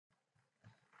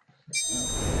Good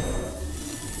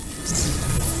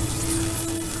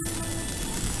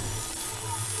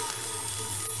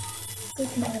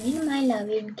morning, my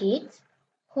loving kids.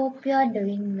 Hope you are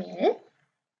doing well.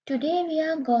 Today we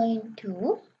are going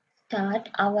to start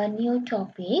our new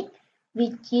topic,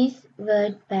 which is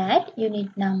WordPad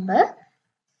unit number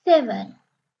 7.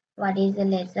 What is the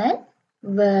lesson?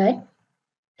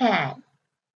 WordPad.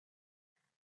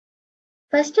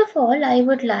 First of all, I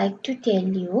would like to tell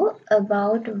you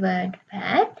about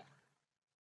WordPad.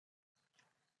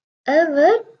 A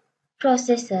word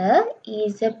processor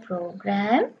is a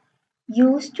program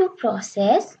used to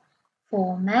process,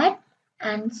 format,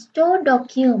 and store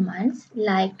documents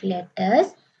like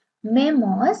letters,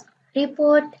 memos,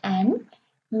 report, and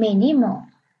many more.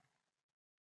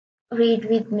 Read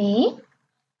with me.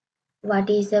 What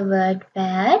is a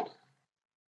WordPad?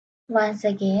 Once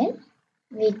again,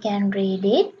 we can read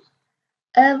it.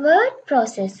 A word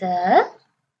processor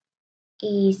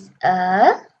is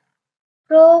a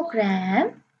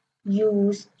program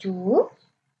used to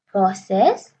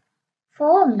process,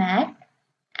 format,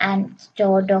 and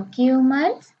store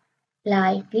documents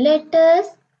like letters,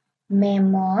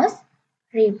 memos,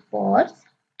 reports,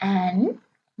 and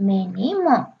many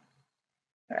more.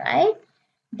 Right?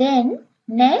 Then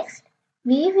next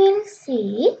we will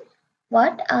see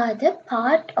what are the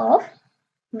part of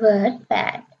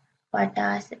WordPad. What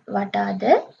are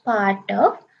the part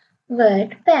of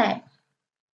WordPad?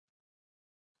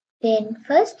 Then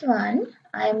first one,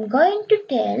 I am going to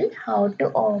tell how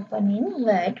to open in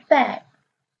WordPad.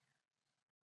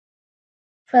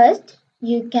 First,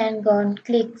 you can go and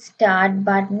click Start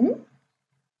button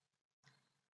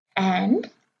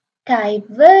and type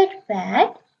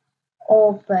WordPad,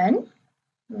 open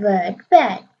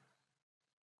WordPad.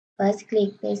 First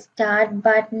click the Start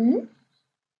button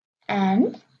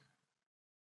and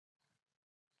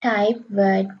type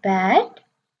WordPad,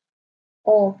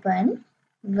 open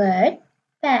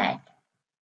WordPad.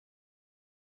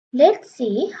 Let's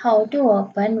see how to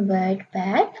open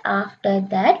WordPad. After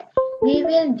that, we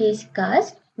will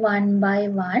discuss one by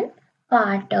one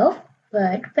part of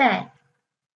WordPad.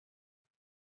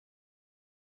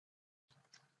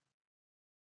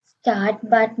 Start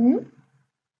button,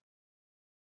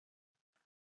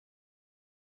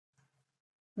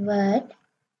 WordPad.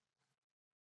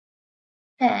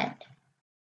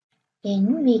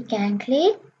 Then we can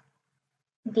click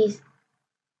this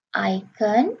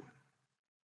icon.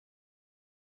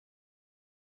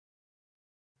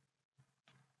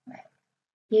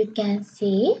 You can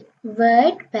see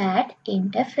WordPad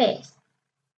interface.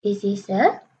 This is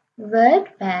a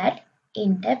WordPad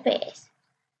interface.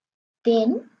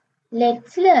 Then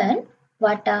let's learn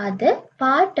what are the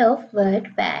part of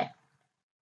WordPad.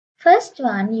 First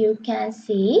one, you can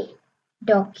see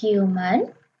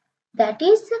document, that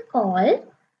is called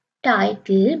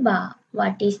title bar.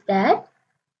 What is that?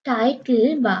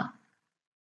 Title bar.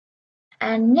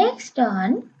 And next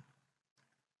one,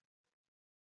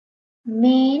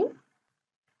 main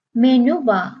menu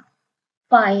bar,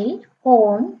 file,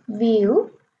 home,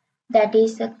 view, that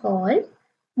is called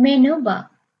menu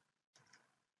bar.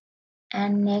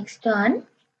 And next one,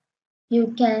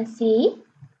 you can see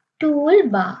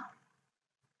toolbar,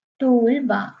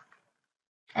 toolbar.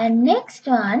 And next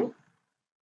one,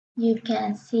 you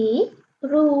can see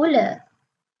ruler.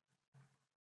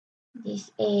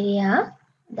 This area,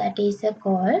 that is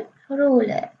called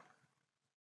ruler.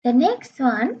 The next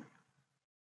one,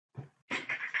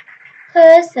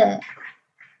 cursor.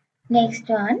 Next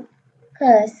one,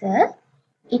 cursor.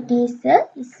 It is a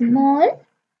small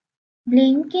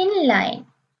blinking line.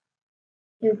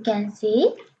 You can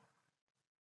see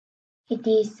it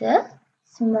is a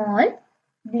small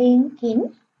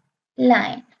blinking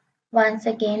line. Once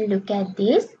again, look at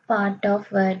this part of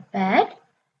WordPad.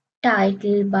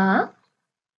 Title bar,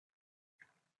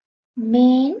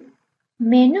 main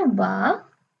menu bar,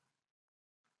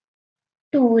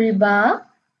 toolbar,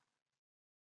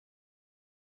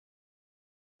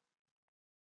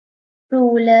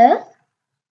 ruler,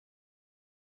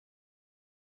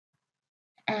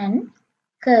 and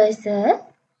cursor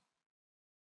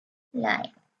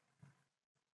line.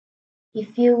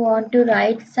 If you want to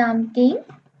write something,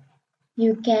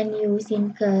 you can use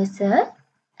in cursor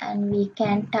and we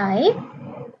can type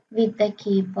with the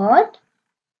keyboard.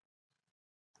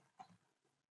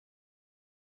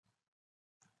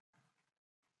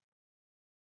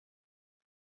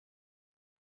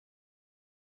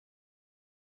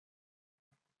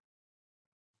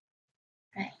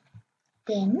 Right.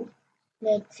 Then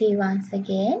let's see once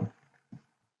again.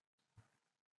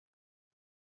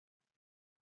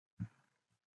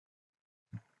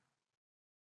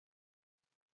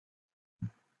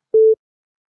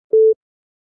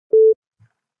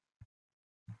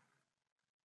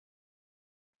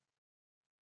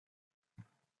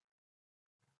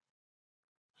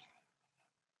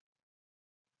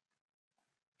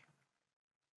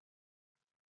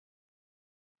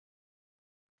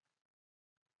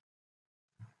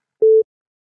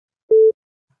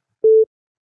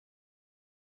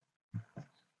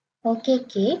 Okay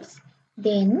kids,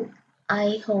 then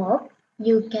I hope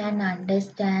you can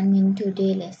understand in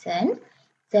today's lesson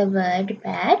the word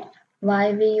pad.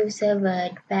 Why we use a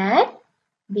word pad?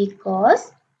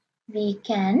 Because we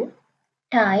can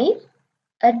type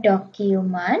a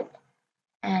document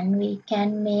and we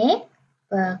can make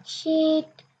worksheet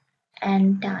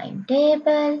and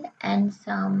timetable and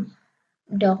some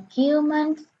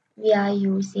documents we are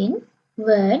using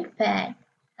WordPad,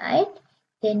 right?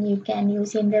 Then you can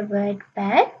use in the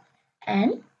WordPad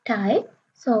and type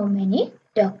so many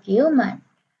documents.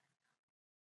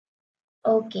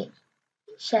 Okay,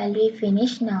 shall we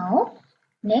finish now?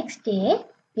 Next day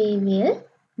we will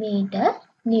meet a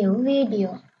new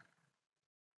video.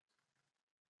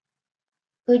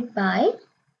 Goodbye.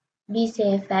 Be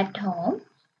safe at home.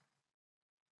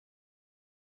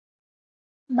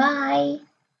 Bye.